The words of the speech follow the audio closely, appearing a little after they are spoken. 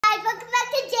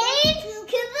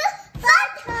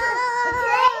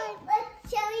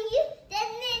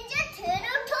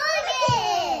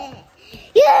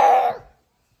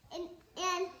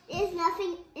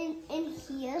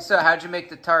So how'd you make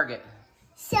the target?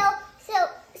 So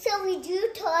we do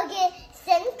target,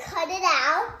 then cut it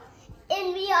out,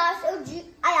 and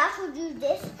I also do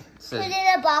this. So, put it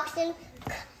in a box and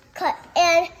cut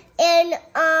and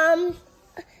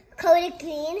coat it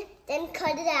green. Then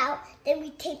cut it out. Then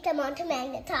we tape them onto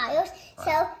magnet tiles.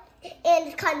 wow. And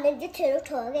it's called Ninja Turtle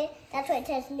Target. That's why it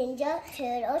says Ninja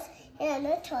Turtles and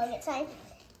the target sign.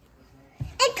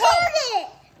 And target!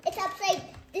 It's upside.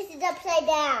 This is upside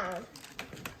down.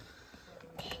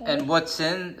 And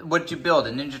what'd you build?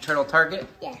 A Ninja Turtle target?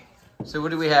 Yeah. So what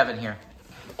do we have in here?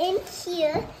 In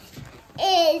here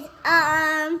is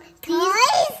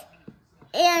toys,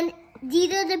 and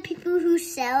these are the people who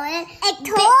sell it. And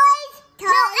toys?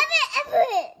 No,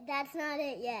 Everett. That's not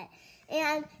it yet.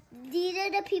 And these are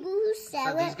the people who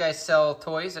sell it. So these guys sell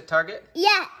toys at Target?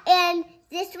 Yeah, and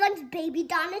this one's Baby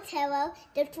Donatello.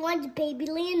 This one's Baby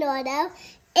Leonardo.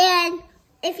 And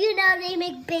if you know, they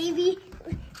make Baby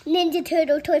Ninja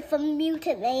Turtle toys from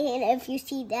Mutant Mayhem. If you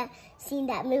seen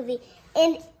that movie,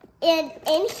 and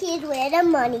here's where the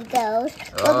money goes.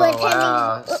 Oh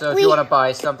wow! So if you want to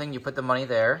buy something, you put the money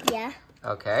there. Yeah.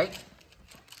 Okay.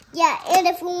 Yeah, and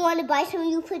if we want to buy something,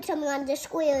 you put something on the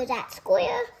square. That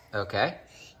square. Okay.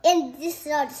 And this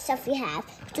is all the stuff we have.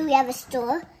 So we have a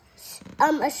sword,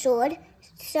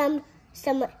 some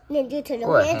Ninja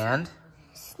Turtle Oh, a hands. hand.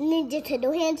 Ninja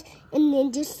Turtle hands and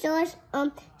ninja stars,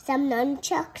 some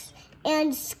nunchucks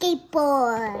and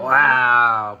skateboard.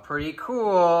 Wow, pretty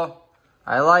cool.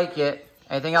 I like it.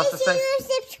 Anything else to say? Make sure you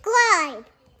subscribe.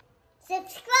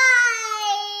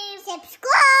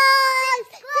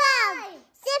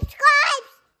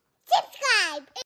 Subscribe.